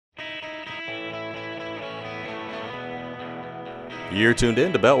You're tuned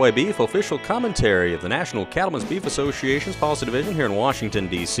in to Beltway Beef, official commentary of the National Cattlemen's Beef Association's policy division here in Washington,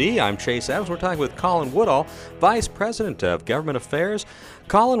 D.C. I'm Chase Adams. We're talking with Colin Woodall, Vice President of Government Affairs.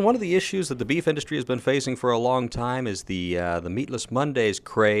 Colin, one of the issues that the beef industry has been facing for a long time is the Meatless Mondays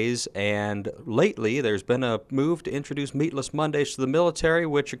craze, and lately there's been a move to introduce Meatless Mondays to the military,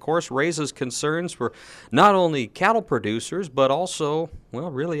 which of course raises concerns for not only cattle producers, but also,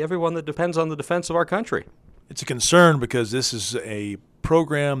 well, really everyone that depends on the defense of our country. It's a concern because this is a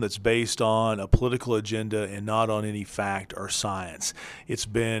program that's based on a political agenda and not on any fact or science. It's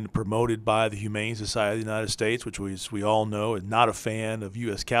been promoted by the Humane Society of the United States, which we all know is not a fan of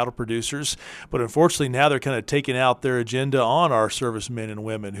U.S. cattle producers. But unfortunately, now they're kind of taking out their agenda on our servicemen and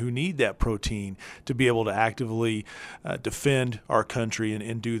women who need that protein to be able to actively defend our country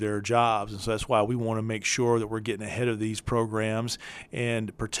and do their jobs. And so that's why we want to make sure that we're getting ahead of these programs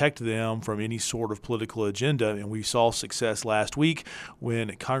and protect them from any sort of political agenda. And we saw success last week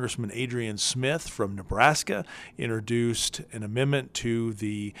when Congressman Adrian Smith from Nebraska introduced an amendment to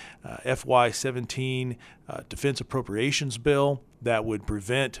the FY17 Defense Appropriations Bill that would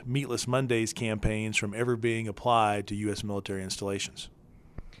prevent Meatless Mondays campaigns from ever being applied to U.S. military installations.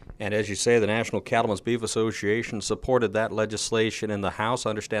 And as you say, the National Cattlemen's Beef Association supported that legislation in the House. I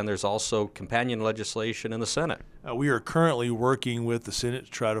understand there's also companion legislation in the Senate. We are currently working with the Senate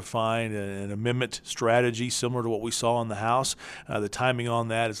to try to find an amendment strategy similar to what we saw in the House. The timing on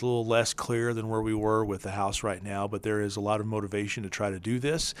that is a little less clear than where we were with the House right now, but there is a lot of motivation to try to do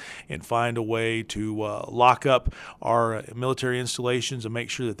this and find a way to lock up our military installations and make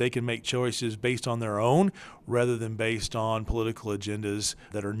sure that they can make choices based on their own rather than based on political agendas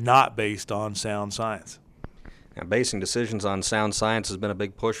that are not based on sound science. Now, basing decisions on sound science has been a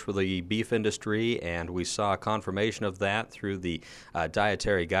big push for the beef industry, and we saw confirmation of that through the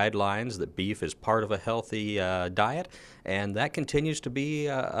dietary guidelines that beef is part of a healthy diet, and that continues to be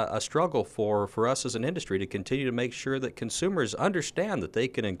a struggle for us as an industry to continue to make sure that consumers understand that they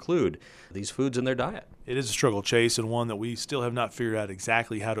can include these foods in their diet. It is a struggle, Chase, and one that we still have not figured out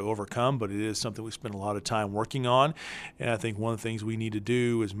exactly how to overcome, but it is something we spend a lot of time working on. And I think one of the things we need to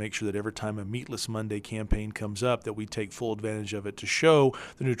do is make sure that every time a Meatless Monday campaign comes up, that we take full advantage of it to show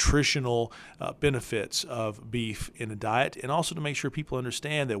the nutritional benefits of beef in a diet, and also to make sure people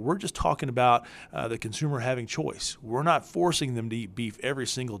understand that we're just talking about the consumer having choice. We're not forcing them to eat beef every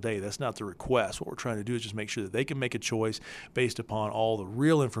single day. That's not the request. What we're trying to do is just make sure that they can make a choice based upon all the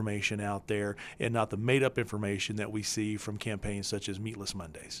real information out there and not the made-up information that we see from campaigns such as Meatless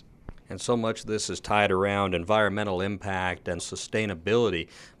Mondays. And so much of this is tied around environmental impact and sustainability,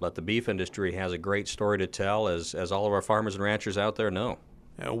 but the beef industry has a great story to tell, as all of our farmers and ranchers out there know.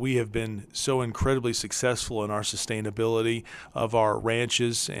 We have been so incredibly successful in our sustainability of our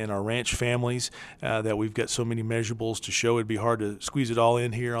ranches and our ranch families that we've got so many measurables to show. It'd be hard to squeeze it all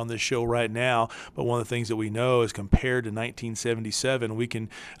in here on this show right now, but one of the things that we know is compared to 1977, we can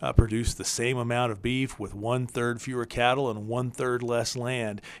produce the same amount of beef with 1/3 fewer cattle and 1/3 less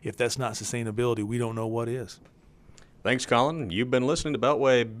land. If that's not sustainability, we don't know what is. Thanks, Colin. You've been listening to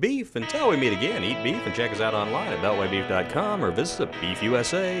Beltway Beef. Until we meet again, eat beef and check us out online at beltwaybeef.com or visit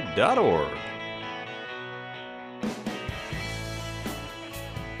beefusa.org.